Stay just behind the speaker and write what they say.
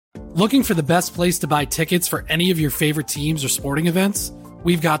Looking for the best place to buy tickets for any of your favorite teams or sporting events?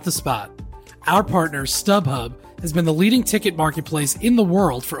 We've got the spot. Our partner, StubHub, has been the leading ticket marketplace in the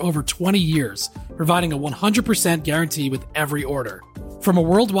world for over 20 years, providing a 100% guarantee with every order. From a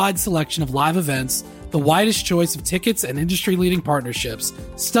worldwide selection of live events, the widest choice of tickets and industry-leading partnerships,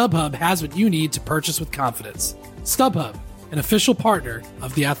 StubHub has what you need to purchase with confidence. StubHub, an official partner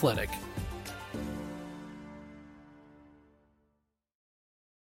of The Athletic.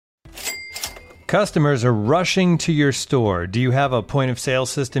 Customers are rushing to your store. Do you have a point-of-sale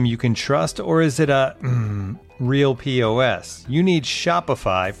system you can trust, or is it a real POS? You need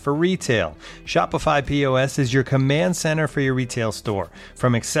Shopify for retail. Shopify POS is your command center for your retail store.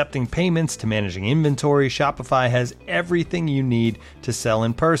 From accepting payments to managing inventory, Shopify has everything you need to sell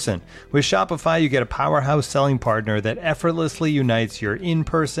in person. With Shopify, you get a powerhouse selling partner that effortlessly unites your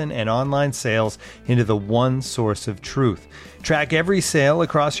in-person and online sales into the one source of truth. Track every sale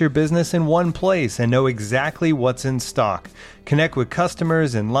across your business in one place and know exactly what's in stock. Connect with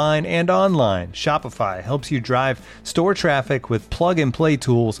customers in line and online. Shopify helps you drive store traffic with plug-and-play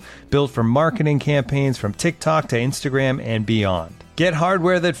tools built for marketing campaigns from TikTok to Instagram and beyond. Get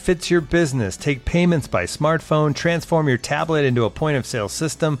hardware that fits your business. Take payments by smartphone, transform your tablet into a point-of-sale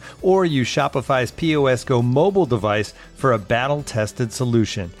system, or use Shopify's POS Go mobile device for a battle-tested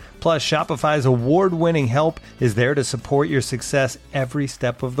solution. Plus, Shopify's award-winning help is there to support your success every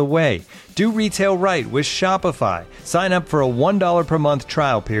step of the way. Do retail right with Shopify. Sign up for a $1 per month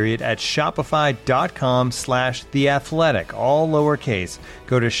trial period at shopify.com/theathletic, all lowercase.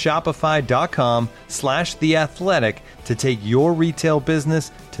 Go to shopify.com/theathletic to take your retail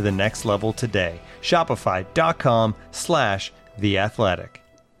business to the next level today. Shopify.com/theathletic.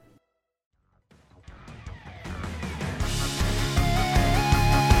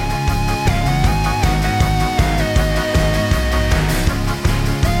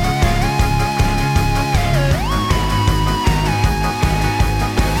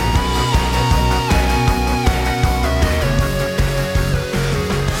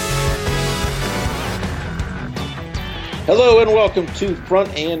 Hello and welcome to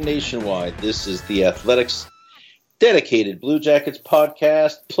Front and Nationwide. This is the Athletics dedicated Blue Jackets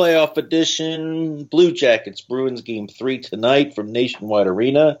podcast, playoff edition. Blue Jackets-Bruins game 3 tonight from Nationwide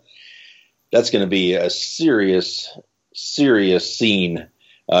Arena. That's going to be a serious scene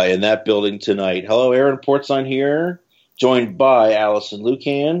in that building tonight. Hello, Aaron Portzline here, joined by Allison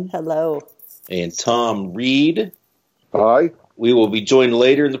Lucan. Hello. And Tom Reed. Hi. We will be joined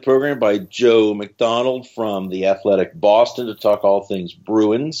later in the program by Joe McDonald from the Athletic Boston to talk all things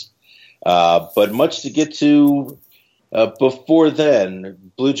Bruins. But much to get to before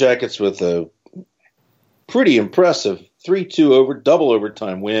then. Blue Jackets with a pretty impressive 3-2 double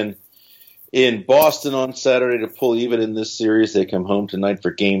overtime win in Boston on Saturday to pull even in this series. They come home tonight for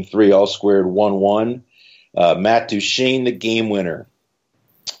Game 3, all squared 1-1. Matt Duchene, the game winner.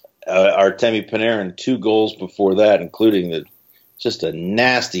 Artemi Panarin, 2 goals before that, including just a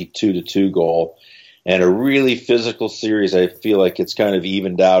nasty 2-2 goal, and a really physical series. I feel like it's kind of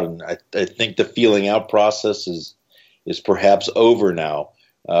evened out, and I think the feeling out process is perhaps over now.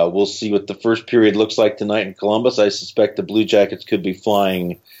 We'll see what the first period looks like tonight in Columbus. I suspect the Blue Jackets could be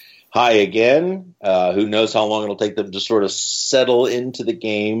flying high again. Who knows how long it'll take them to sort of settle into the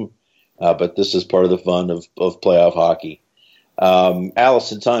game, but this is part of the fun of playoff hockey.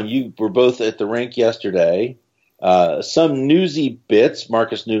 Alice and Tom, you were both at the rink yesterday. Some newsy bits.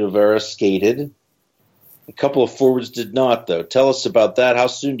 Marcus Nunavera skated. A couple of forwards did not, though. Tell us about that. How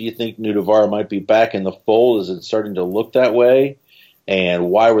soon do you think Nunavera might be back in the fold? Is it starting to look that way? And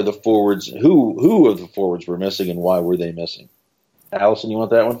why were the forwards? Who of the forwards were missing, and why were they missing? Allison, you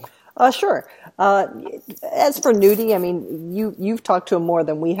want that one? Sure. As for Nudie, I mean, you've talked to him more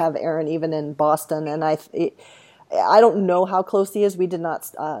than we have, Aaron, even in Boston, and I don't know how close he is. We did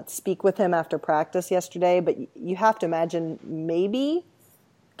not speak with him after practice yesterday, but you have to imagine maybe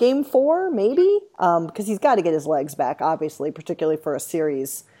Game 4, maybe, because he's got to get his legs back, obviously, particularly for a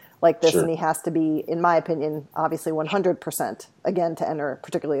series like this, sure. And he has to be, in my opinion, obviously 100% again to enter,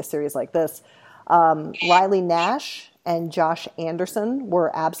 particularly a series like this. Riley Nash and Josh Anderson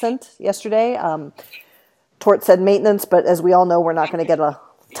were absent yesterday. Tort said maintenance, but as we all know, we're not going to get a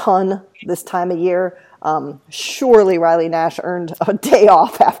ton this time of year. Surely Riley Nash earned a day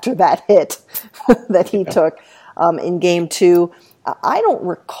off after that hit that he took in Game 2. I don't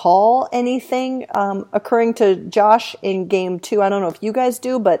recall anything occurring to Josh in Game 2. I don't know if you guys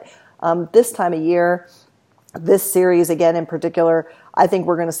do, but this time of year, this series again in particular, I think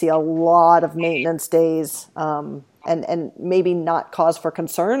we're going to see a lot of maintenance days and maybe not cause for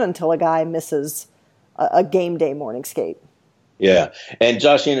concern until a guy misses a game day morning skate. Yeah, and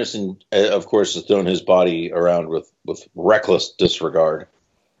Josh Anderson, of course, has thrown his body around with reckless disregard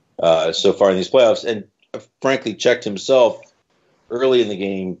so far in these playoffs, and frankly checked himself early in the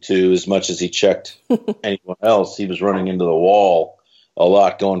game too, as much as he checked anyone else. He was running into the wall a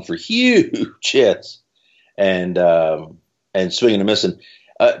lot, going for huge hits and swinging and missing.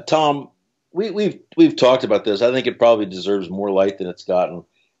 Tom, we've talked about this. I think it probably deserves more light than it's gotten.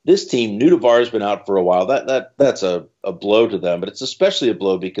 This team, Nudevar's been out for a while. That's a blow to them, but it's especially a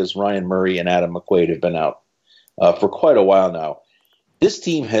blow because Ryan Murray and Adam McQuaid have been out for quite a while now. This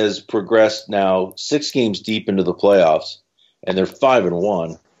team has progressed now 6 games deep into the playoffs, and they're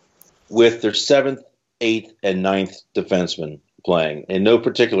 5-1 with their 7th, 8th, and 9th defensemen playing in no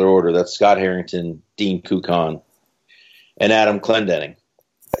particular order. That's Scott Harrington, Dean Kukan, and Adam Clendenning.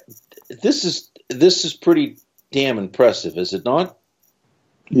 This is pretty damn impressive, is it not?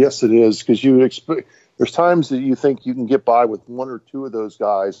 Yes, it is, because you expect there's times that you think you can get by with 1 or 2 of those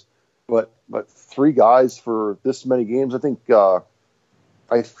guys, but 3 guys for this many games. I think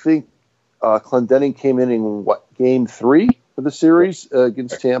Clendenning came in game 3 of the series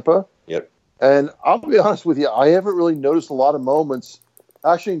against Tampa. Yep. And I'll be honest with you, I haven't really noticed a lot of moments.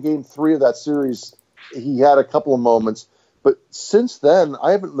 Actually, in game 3 of that series, he had a couple of moments, but since then,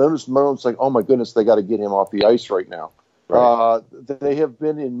 I haven't noticed moments like, oh my goodness, they got to get him off the ice right now. Right. They have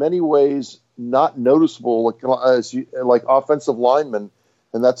been in many ways not noticeable, like offensive linemen,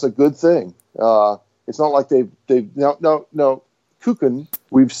 and that's a good thing. It's not like they've no Kukan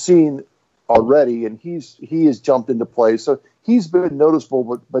we've seen already, and he has jumped into play, so he's been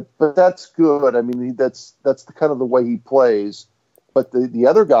noticeable. But that's good. I mean, that's the kind of the way he plays. But the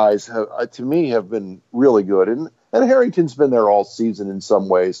other guys, to me, have been really good, and Harrington's been there all season in some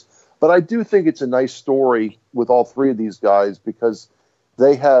ways. But I do think it's a nice story with all 3 of these guys because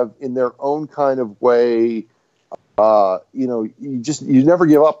they have, in their own kind of way, you never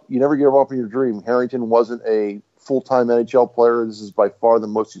give up. You never give up on your dream. Harrington wasn't a full-time NHL player. This is by far the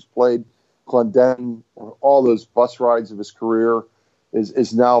most he's played. Clendenning, all those bus rides of his career,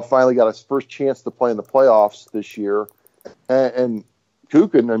 is now finally got his first chance to play in the playoffs this year. And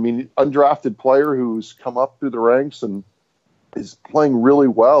Kukan, I mean, undrafted player who's come up through the ranks and is playing really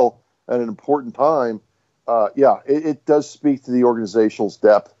well at an important time. It does speak to the organizational's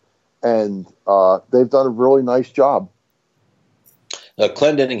depth, and they've done a really nice job.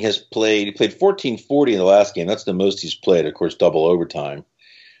 Clendenning he played 14:40 in the last game. That's the most he's played, of course, double overtime.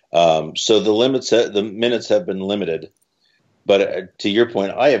 So the minutes have been limited. But to your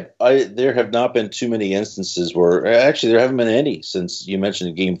point, there have not been too many instances where actually there haven't been any since you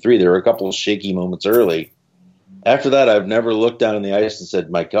mentioned Game 3. There were a couple of shaky moments early. After that, I've never looked down on the ice and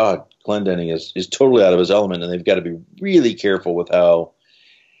said, my God, Clendenning is totally out of his element, and they've got to be really careful with how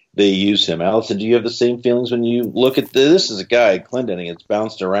they use him. Allison, do you have the same feelings when you look at this? Is a guy, Clendenning, it's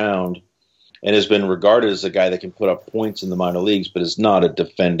bounced around and has been regarded as a guy that can put up points in the minor leagues, but is not a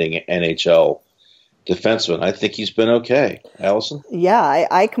defending NHL defenseman. I think he's been okay. Allison? Yeah,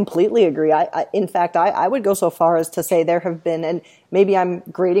 I completely agree. In fact, I would go so far as to say there have been, and maybe I'm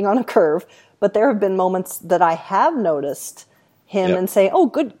grading on a curve, but there have been moments that I have noticed him and say, "Oh,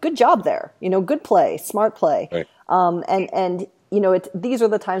 good job there. Good play, smart play." Right. And these are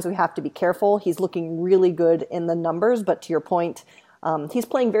the times we have to be careful. He's looking really good in the numbers, but to your point, he's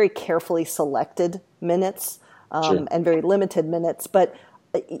playing very carefully selected minutes and very limited minutes. But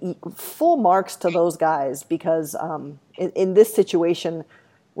full marks to those guys because in this situation,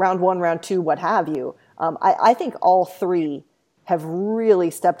 round 1, round 2, what have you, I think all 3 have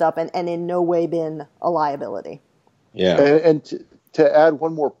really stepped up and in no way been a liability. Yeah. And to add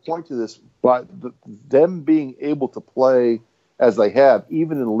one more point to this, but them being able to play as they have,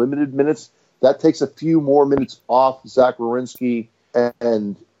 even in limited minutes, that takes a few more minutes off Zach Werenski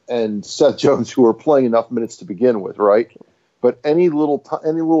and Seth Jones, who are playing enough minutes to begin with, right? But any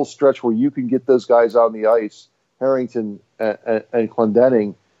little stretch where you can get those guys on the ice, Harrington and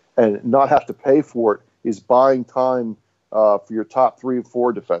Clendenning, and not have to pay for it, is buying time for your top 3 or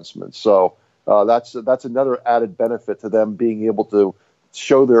 4 defensemen. So that's another added benefit to them being able to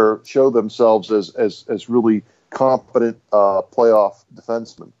show themselves as really competent playoff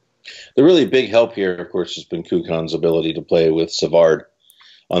defensemen. The really big help here, of course, has been Kukan's ability to play with Savard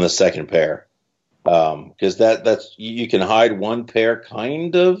on the second pair. Because that's you can hide one pair,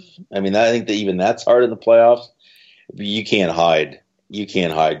 kind of. I mean, I think that even that's hard in the playoffs. But you can't hide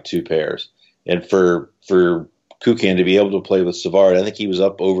 2 pairs. And for Kukan to be able to play with Savard, I think he was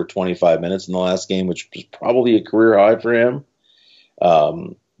up over 25 minutes in the last game, which was probably a career high for him.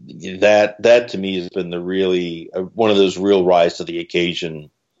 That to me has been the really one of those real rise to the occasion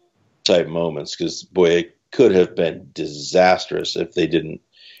type moments. Because boy, could have been disastrous if they didn't.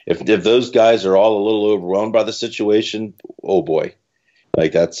 If those guys are all a little overwhelmed by the situation, oh boy,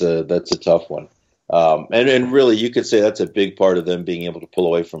 like that's a tough one. And really, you could say that's a big part of them being able to pull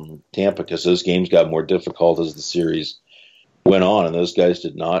away from Tampa, because those games got more difficult as the series went on, and those guys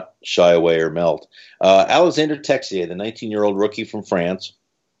did not shy away or melt. Alexander Texier, the 19-year-old rookie from France,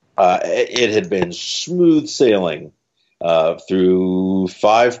 it had been smooth sailing through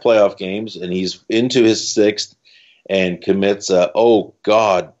 5 playoff games, and he's into his 6th and commits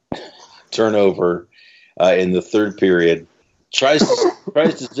turnover in the 3rd period. Tries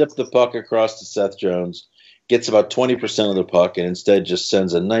to zip the puck across to Seth Jones, gets about 20% of the puck, and instead just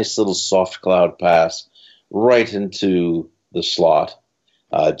sends a nice little soft cloud pass right into the slot.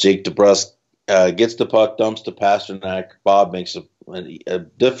 Jake DeBrusk gets the puck, dumps to Pasternak. Bob makes a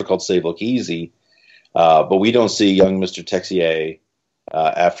difficult save look easy, but we don't see young Mr. Texier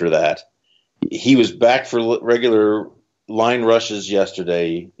after that. He was back for regular line rushes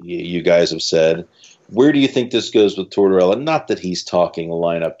yesterday, you guys have said. Where do you think this goes with Tortorella? Not that he's talking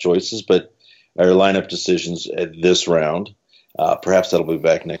lineup choices, or lineup decisions at this round. Perhaps that'll be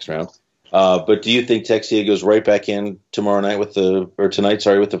back next round. But do you think Texier goes right back in tonight with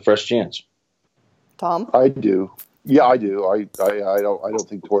the fresh chance? Tom? I do. Yeah, I do. I don't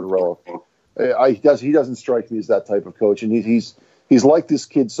think Tortorella. He doesn't strike me as that type of coach, and he's liked this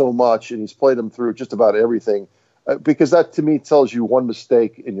kid so much, and he's played him through just about everything, because that to me tells you one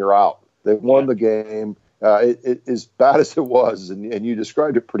mistake and you're out. They won the game. As bad as it was, and you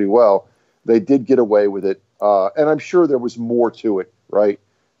described it pretty well, they did get away with it, and I'm sure there was more to it, right?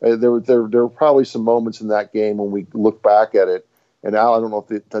 There were probably some moments in that game when we look back at it, and Al, I don't know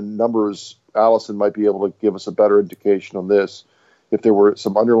if the numbers, Allison might be able to give us a better indication on this, if there were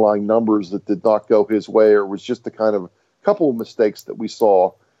some underlying numbers that did not go his way, or it was just the kind of couple of mistakes that we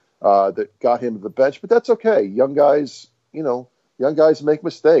saw that got him to the bench. But that's okay. Young guys make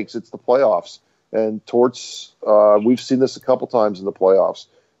mistakes. It's the playoffs. And Torts, we've seen this a couple times in the playoffs.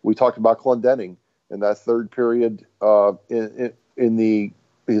 We talked about Clendening in that 3rd period in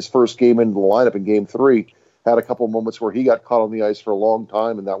his first game into the lineup in Game 3. Had a couple moments where he got caught on the ice for a long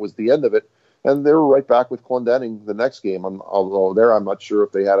time, and that was the end of it. And they were right back with Clendening the next game. Although I'm not sure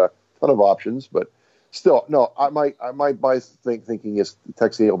if they had a ton of options, but still, no. My thinking is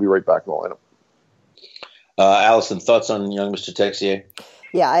Texier will be right back in the lineup. Allison, thoughts on young Mr. Texier?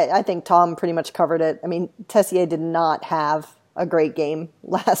 Yeah, I think Tom pretty much covered it. I mean, Tessier did not have a great game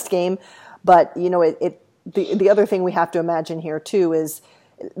last game, but the other thing we have to imagine here too is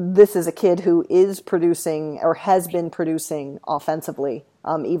this is a kid who is producing or has been producing offensively,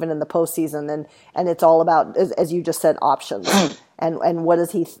 even in the postseason, and it's all about, as you just said, options. And what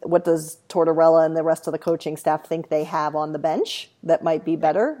does Tortorella and the rest of the coaching staff think they have on the bench that might be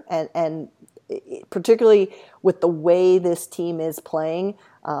better, and particularly with the way this team is playing,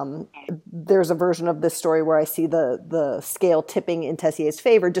 there's a version of this story where I see the scale tipping in Tessier's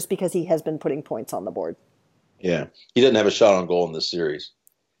favor just because he has been putting points on the board. Yeah, he didn't have a shot on goal in this series.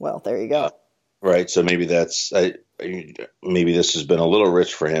 Well, there you go. Right, so maybe maybe this has been a little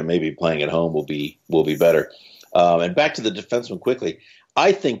rich for him. Maybe playing at home will be better. And back to the defenseman quickly.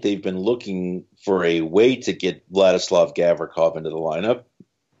 I think they've been looking for a way to get Vladislav Gavrikov into the lineup.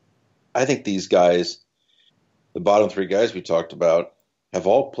 I think these guys, the bottom 3 guys we talked about, have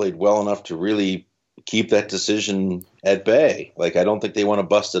all played well enough to really keep that decision at bay. Like, I don't think they want to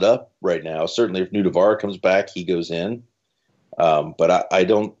bust it up right now. Certainly if Nudavara comes back, he goes in. But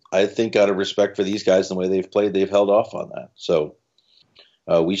I think out of respect for these guys and the way they've played, they've held off on that. So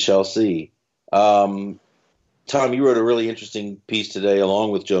we shall see. Tom, you wrote a really interesting piece today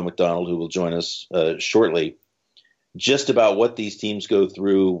along with Joe McDonald, who will join us shortly, just about what these teams go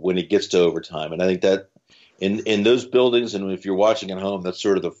through when it gets to overtime. And I think that in those buildings, and if you're watching at home, that's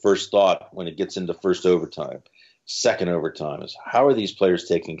sort of the first thought when it gets into first overtime. Second overtime is, how are these players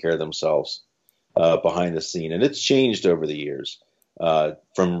taking care of themselves behind the scene? And it's changed over the years,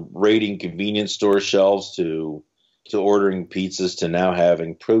 from raiding convenience store shelves to ordering pizzas to now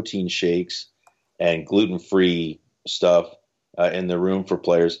having protein shakes and gluten-free stuff in the room for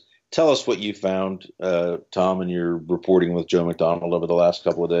players. Tell us what you found, Tom, in your reporting with Joe McDonald over the last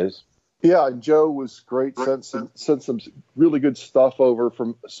couple of days. Yeah, Joe was great. Sent some really good stuff over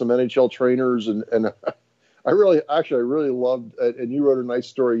from some NHL trainers, and I really loved. And you wrote a nice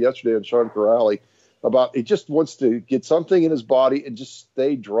story yesterday on Sean Corrali about he just wants to get something in his body and just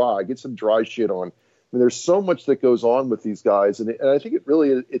stay dry, get some dry shit on. I mean, there's so much that goes on with these guys, and I think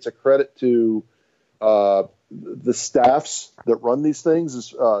it's a credit to the staffs that run these things,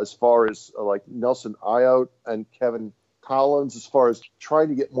 as far as like Nelson Ayout and Kevin Collins, as far as trying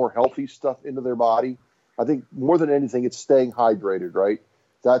to get more healthy stuff into their body. I think more than anything, it's staying hydrated, right?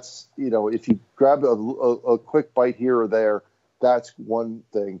 That's, if you grab a quick bite here or there, that's one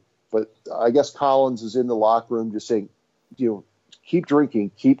thing. But I guess Collins is in the locker room just saying, keep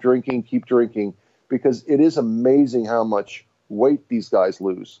drinking, because it is amazing how much weight these guys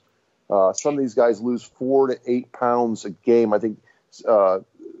lose. Some of these guys lose 4 to 8 pounds a game. I think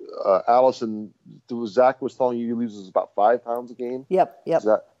Allison, Zach was telling you he loses about 5 pounds a game. Yep. Yeah.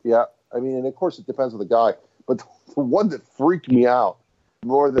 I mean, and of course it depends on the guy. But the one that freaked me out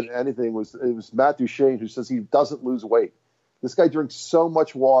more than anything was Matt Duchene, who says he doesn't lose weight. This guy drinks so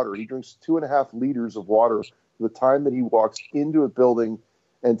much water. He drinks 2.5 liters of water the time that he walks into a building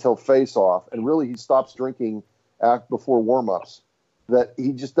until face-off. And really he stops drinking before warm-ups, that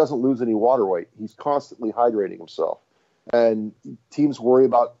he just doesn't lose any water weight. He's constantly hydrating himself. And teams worry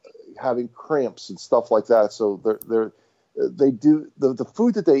about having cramps and stuff like that. So the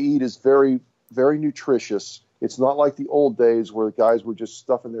food that they eat is very, very nutritious. It's not like the old days where guys were just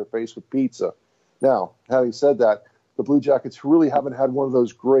stuffing their face with pizza. Now, having said that, the Blue Jackets really haven't had one of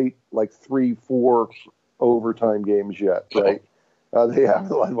those great, 3-4 overtime games yet, right? They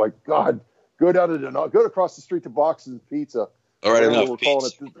have, like, God, go across the street to Boxes and Pizza. All right, enough.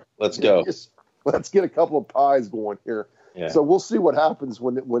 Let's go. Let's get a couple of pies going here. Yeah. So we'll see what happens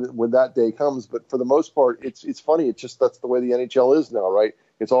when that day comes. But for the most part, it's funny. It's just that's the way the NHL is now, right?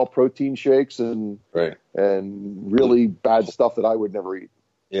 It's all protein shakes and really bad stuff that I would never eat.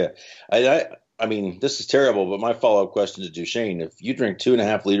 Yeah, I mean, this is terrible. But my follow-up question to Duchene: if you drink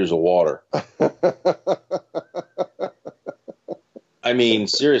 2.5 liters of water, I mean,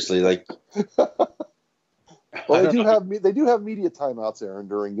 seriously, like. Well, they do have media timeouts, Aaron,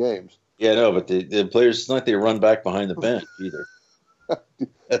 during games. Yeah, no, but the players, it's not like they run back behind the bench either.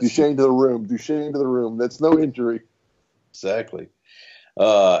 Duchene to the room. That's no injury. Exactly.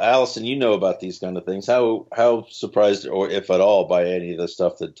 Allison, you know about these kind of things. How surprised, or if at all, by any of the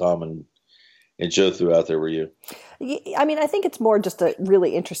stuff that Tom and Joe threw out there were you? I mean, I think it's more just a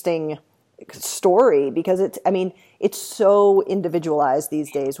really interesting story because it's so individualized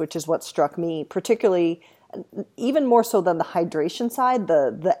these days, which is what struck me, particularly even more so than the hydration side,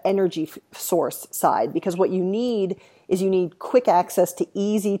 the energy source side, because what you need is quick access to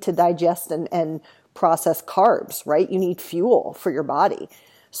easy to digest and process carbs, right? You need fuel for your body.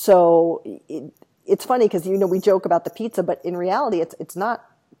 So it's funny because, we joke about the pizza, but in reality, it's not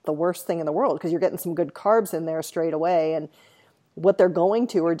the worst thing in the world because you're getting some good carbs in there straight away. And what they're going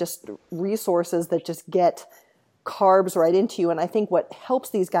to are just resources that just get carbs right into you. And I think what helps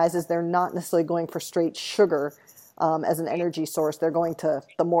these guys is they're not necessarily going for straight sugar as an energy source. They're going to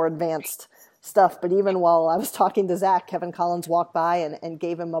the more advanced stuff. But even while I was talking to Zach, Kevin Collins walked by and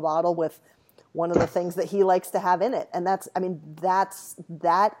gave him a bottle with one of the things that he likes to have in it. And that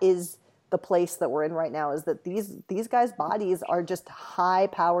is the place that we're in right now, is that these guys' bodies are just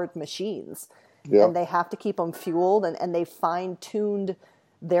high-powered machines. Yeah. And they have to keep them fueled, and they fine-tuned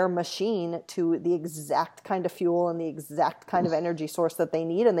their machine to the exact kind of fuel and the exact kind of energy source that they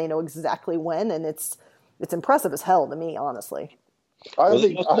need, and they know exactly when, and it's impressive as hell to me, honestly.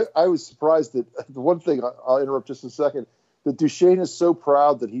 I was surprised that the one thing, I'll interrupt just a second, that Duchene is so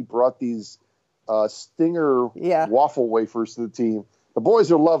proud that he brought these Stinger waffle wafers to the team. The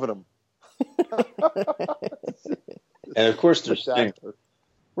boys are loving them. And of course they're Stinger.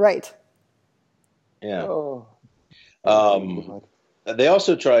 Right. Yeah. They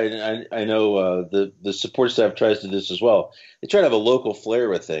also try, and I know the support staff tries to do this as well. They try to have a local flair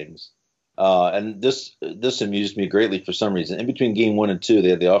with things. And this amused me greatly for some reason. In between game 1 and 2, they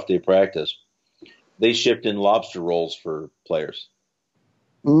had the off-day practice. They shipped in lobster rolls for players.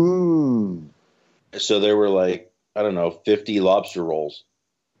 So there were 50 lobster rolls,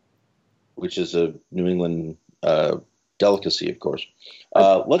 which is a New England delicacy, of course.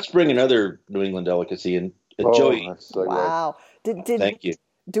 Let's bring another New England delicacy in. Joey. Wow. Thank you.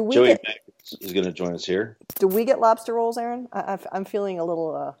 Joey is going to join us here. Do we get lobster rolls, Aaron? I'm feeling a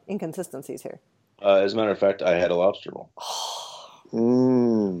little inconsistencies here. As a matter of fact, I had a lobster roll.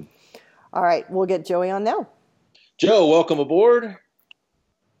 All right, we'll get Joey on now. Joe, welcome aboard.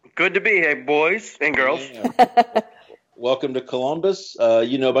 Good to be here, boys and girls. Yeah. Welcome to Columbus.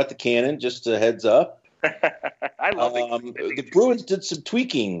 You know about the cannon, just a heads up. I love it. The Bruins did some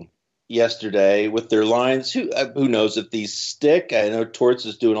tweaking yesterday with their lines. Who knows if these stick? I know Torts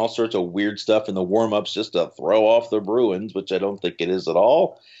is doing all sorts of weird stuff in the warm-ups just to throw off the Bruins, which I don't think it is at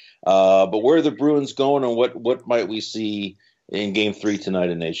all. But where are the Bruins going, and what might we see in Game 3 tonight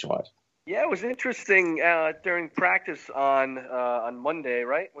in Nationwide? Yeah, it was interesting during practice on Monday,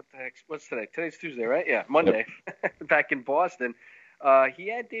 right? What the heck? What's today? Today's Tuesday, right? Yeah, Monday. Yep. Back in Boston. He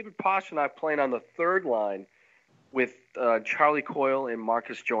had David Pastrnak playing on the third line with Charlie Coyle and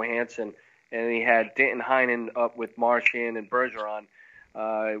Marcus Johansson, and he had Danton Heinen up with Marchand and Bergeron,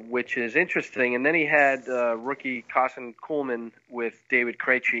 which is interesting. And then he had rookie Carson Kuhlman with David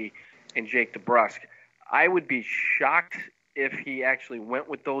Krejci and Jake DeBrusk. I would be shocked if he actually went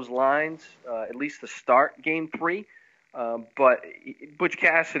with those lines, at least to start Game 3. But Butch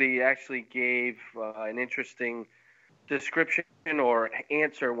Cassidy actually gave an interesting description or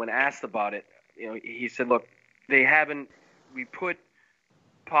answer when asked about it. He said, look, we put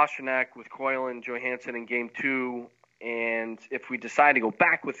Pastrnak with Coyle and Johansson in Game 2, and if we decide to go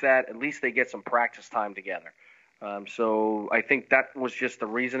back with that, at least they get some practice time together. So I think that was just the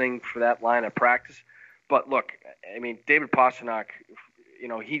reasoning for that line of practice. But look, I mean, David Pastrnak,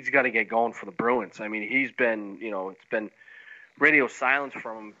 he's got to get going for the Bruins. I mean, he's been, it's been radio silence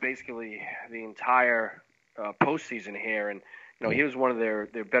from him basically the entire postseason here. And, he was one of their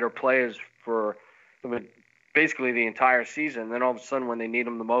better players for basically the entire season. And then all of a sudden when they need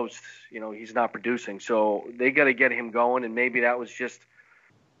him the most, he's not producing. So they got to get him going. And maybe that was just,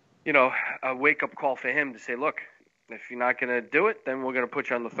 a wake-up call for him to say, look, if you're not going to do it, then we're going to put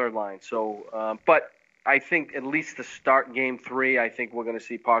you on the third line. So, but I think at least to start Game 3, I think we're going to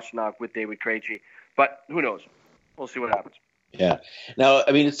see Pastrnak with David Krejci. But who knows? We'll see what happens. Yeah. Now,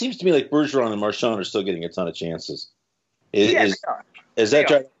 I mean, it seems to me like Bergeron and Marchand are still getting a ton of chances. Is that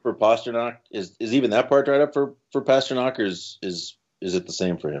dried up for Pastrnak? Is even that part dried up for Pastrnak, or is it the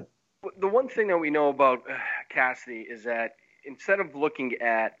same for him? The one thing that we know about Cassidy is that instead of looking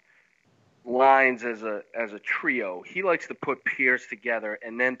at lines as a trio, he likes to put pairs together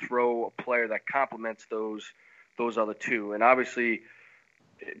and then throw a player that complements those other two. And obviously,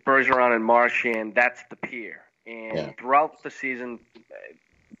 Bergeron and Marchand, that's the pair. And throughout this season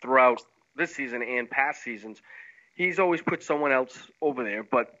and past seasons, he's always put someone else over there.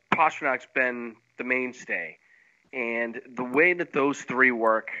 But Pasternak's been the mainstay. And the way that those three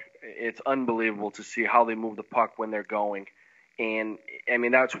work, it's unbelievable to see how they move the puck when they're going. And, I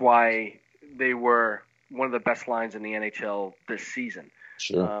mean, that's why they were one of the best lines in the NHL this season.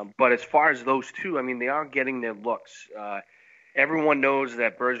 Sure. But as far as those two, I mean, they are getting their looks. Everyone knows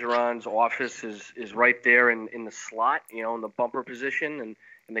that Bergeron's office is right there in the slot, in the bumper position, and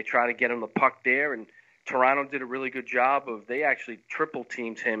they try to get him the puck there. And Toronto did a really good job they actually triple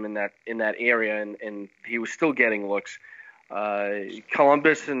teamed him in that area, and he was still getting looks.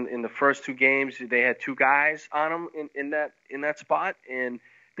 Columbus in the first two games, they had two guys on him in that spot, and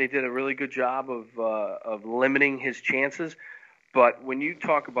they did a really good job of limiting his chances. But when you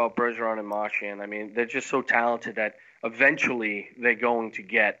talk about Bergeron and Marchand, I mean, they're just so talented that eventually they're going to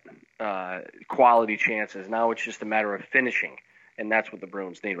get quality chances. Now it's just a matter of finishing, and that's what the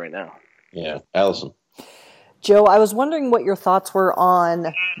Bruins need right now. Yeah. Allison. Joe, I was wondering what your thoughts were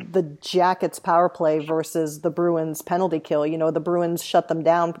on the Jackets power play versus the Bruins penalty kill. The Bruins shut them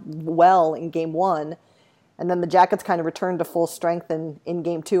down well in Game 1, and then the Jackets kind of returned to full strength in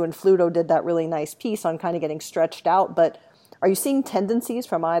Game 2, and Fluto did that really nice piece on kind of getting stretched out. But are you seeing tendencies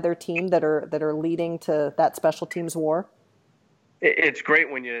from either team that are leading to that special teams war? It's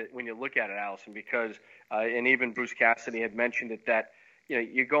great when you look at it, Allison, because and even Bruce Cassidy had mentioned it that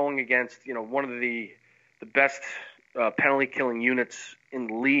you're going against one of the best penalty killing units in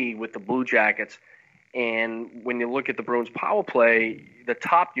the league with the Blue Jackets, and when you look at the Bruins power play, the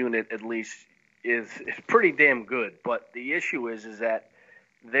top unit at least is pretty damn good. But the issue is that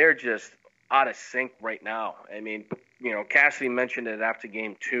they're just out of sync right now. I mean, Cassidy mentioned it after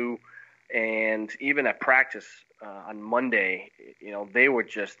Game 2, and even at practice on Monday, they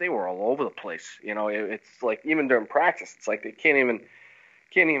were all over the place. It's like even during practice, it's like they can't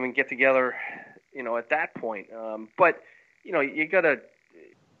even get together. At that point, but you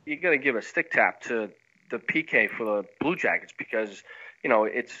gotta give a stick tap to the PK for the Blue Jackets because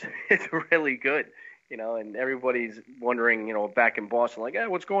it's really good. And everybody's wondering, back in Boston, like,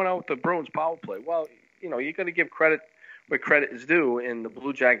 what's going on with the Bruins power play? Well, you got to give credit where credit is due, and the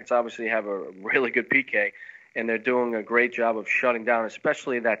Blue Jackets obviously have a really good PK, and they're doing a great job of shutting down,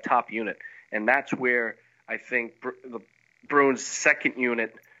 especially that top unit. And that's where I think the Bruins' second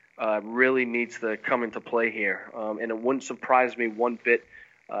unit really needs to come into play here. And it wouldn't surprise me one bit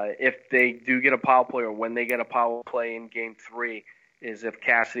if they do get a power play or when they get a power play in Game 3 is if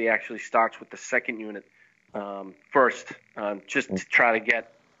Cassidy actually starts with the second unit first, just to try to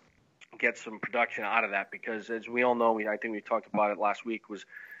get some production out of that. Because as we all know, I think we talked about it last week, was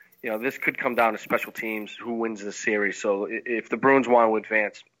this could come down to special teams who wins the series. So if the Bruins want to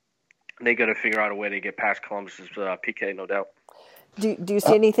advance, they got to figure out a way to get past Columbus's PK, no doubt. Do you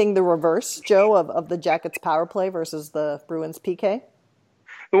see anything the reverse, Joe, of the Jackets power play versus the Bruins PK?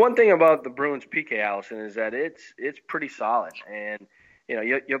 The one thing about the Bruins PK, Allison, is that it's pretty solid, and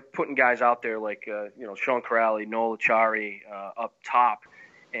you're putting guys out there like Sean Corrali, Noel Acciari up top,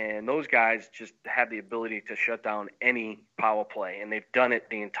 and those guys just have the ability to shut down any power play, and they've done it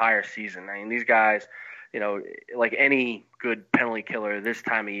the entire season. I mean, these guys, like any good penalty killer this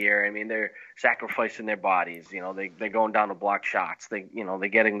time of year, I mean, they're sacrificing their bodies. They're going down to block shots. They're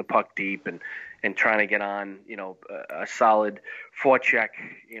getting the puck deep and trying to get on, a solid forecheck,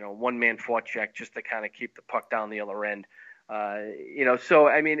 one-man forecheck just to kind of keep the puck down the other end. So,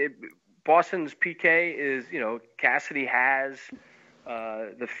 I mean, Boston's PK is, Cassidy has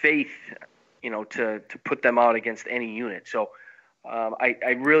the faith, to put them out against any unit. So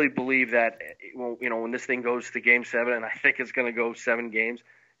I really believe that, when this thing goes to Game 7, and I think it's going to go 7 games,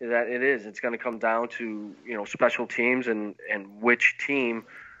 it's going to come down to, special teams and which team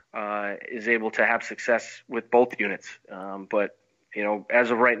is able to have success with both units. But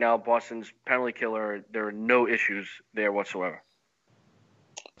as of right now, Boston's penalty killer, there are no issues there whatsoever.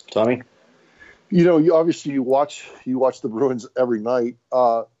 Tommy? You watch the Bruins every night.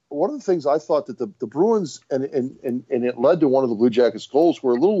 One of the things I thought that the Bruins, and it led to one of the Blue Jackets goals,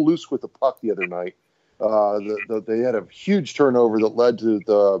 were a little loose with the puck the other night. They had a huge turnover that led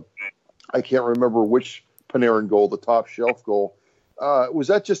to I can't remember which Panarin goal, the top shelf goal. Was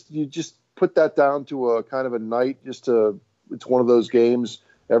that you just put that down to a kind of a night, it's one of those games.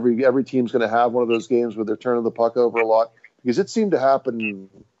 Every team's going to have one of those games where they're turning the puck over a lot, because it seemed to happen,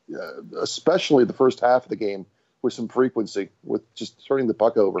 especially the first half of the game, with some frequency, with just turning the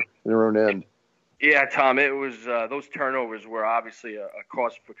puck over in their own end. Yeah, Tom, it was those turnovers were obviously a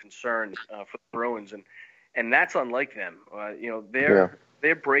cause for concern for the Bruins, and that's unlike them.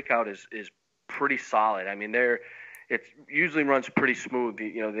 Their breakout is pretty solid. I mean, it usually runs pretty smooth.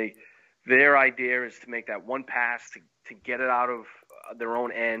 Their idea is to make that one pass to get it out of their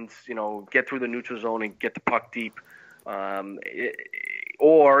own ends, get through the neutral zone and get the puck deep.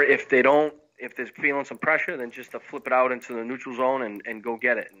 Or if they're feeling some pressure, then just to flip it out into the neutral zone and go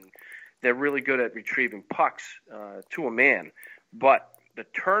get it. And they're really good at retrieving pucks to a man. But the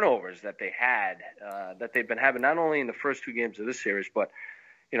turnovers that they had, that they've been having not only in the first 2 games of this series, but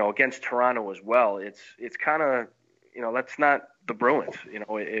against Toronto as well, it's kind of, that's not the Bruins. It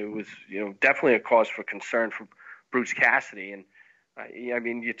was definitely a cause for concern for Bruce Cassidy. And I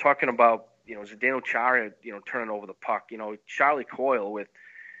mean, you're talking about Zdeno Chara turning over the puck. Charlie Coyle with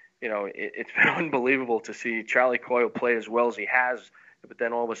it's been unbelievable to see Charlie Coyle play as well as he has. But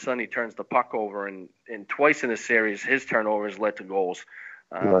then all of a sudden he turns the puck over, and twice in this series his turnovers led to goals.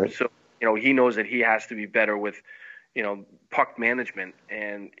 Right. So he knows that he has to be better with puck management.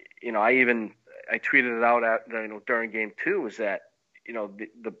 And I tweeted it out during Game 2 is that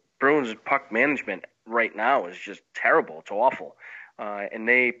the Bruins' puck management right now is just terrible. It's awful, and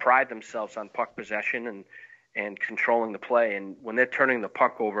they pride themselves on puck possession and controlling the play. And when they're turning the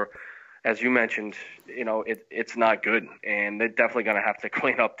puck over, as you mentioned, it's not good, and they're definitely going to have to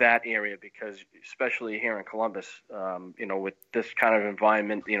clean up that area, because especially here in Columbus, with this kind of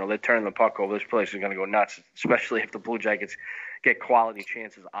environment, they're turning the puck over. This place is going to go nuts, especially if the Blue Jackets get quality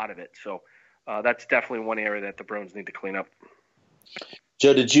chances out of it. So that's definitely one area that the Bruins need to clean up.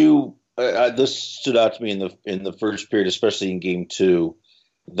 Joe, did you? This stood out to me in the first period, especially in Game 2,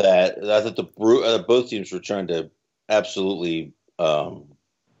 that I thought both teams were trying to absolutely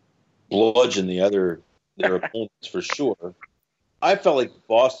bludgeon their opponents for sure. I felt like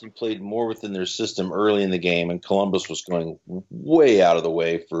Boston played more within their system early in the game, and Columbus was going way out of the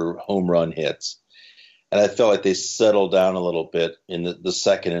way for home run hits. And I felt like they settled down a little bit in the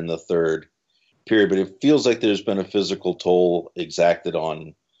second and the third period. But it feels like there's been a physical toll exacted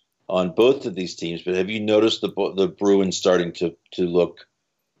on both of these teams. But have you noticed the Bruins starting to look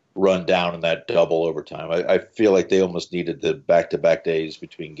run down in that double overtime? I feel like they almost needed the back-to-back days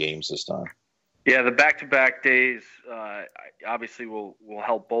between games this time. Yeah, the back-to-back days obviously will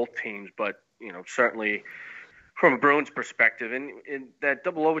help both teams, but certainly from a Bruins perspective, in that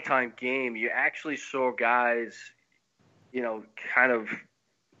double overtime game, you actually saw guys, kind of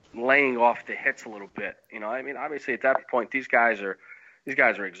laying off the hits a little bit. I mean, obviously at that point, these guys are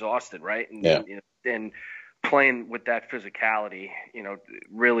exhausted, right? And playing with that physicality,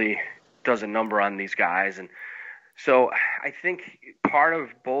 really does a number on these guys. And so I think part of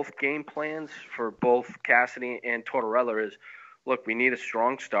both game plans for both Cassidy and Tortorella is, look, we need a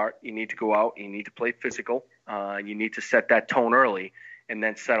strong start. You need to go out. You need to play physical. You need to set that tone early and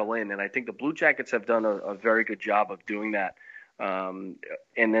then settle in. And I think the Blue Jackets have done a very good job of doing that. And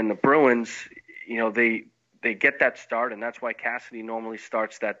then the Bruins, they get that start, and that's why Cassidy normally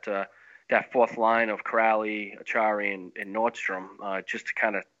starts that that fourth line of Crowley, Achari, and Nordstrom, just to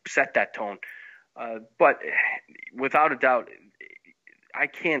kind of set that tone. But without a doubt, I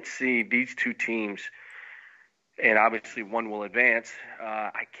can't see these two teams, and obviously one will advance.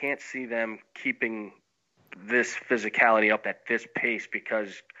 I can't see them keeping this physicality up at this pace,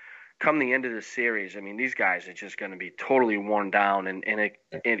 because come the end of the series, I mean, these guys are just going to be totally worn down, and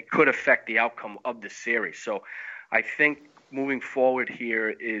it could affect the outcome of the series. So I think moving forward here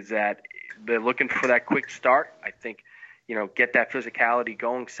is that they're looking for that quick start. I think, get that physicality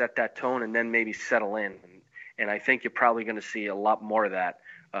going, set that tone, and then maybe settle in. And I think you're probably going to see a lot more of that,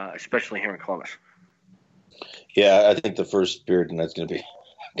 especially here in Columbus. Yeah, I think the first period tonight's going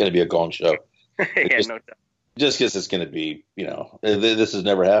to be a gong show. Yeah, no doubt. Just because it's going to be, this has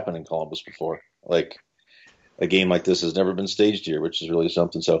never happened in Columbus before. Like, a game like this has never been staged here, which is really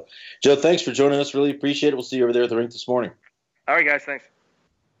something. So, Joe, thanks for joining us. Really appreciate it. We'll see you over there at the rink this morning. All right, guys. Thanks.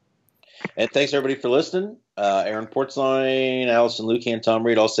 And thanks, everybody, for listening. Aaron Portzline, Allison Lucan, Tom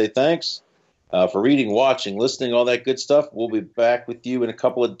Reed, I'll say thanks for reading, watching, listening, all that good stuff. We'll be back with you in a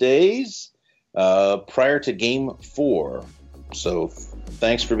couple of days prior to Game 4. So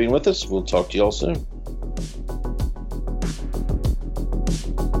thanks for being with us. We'll talk to you all soon.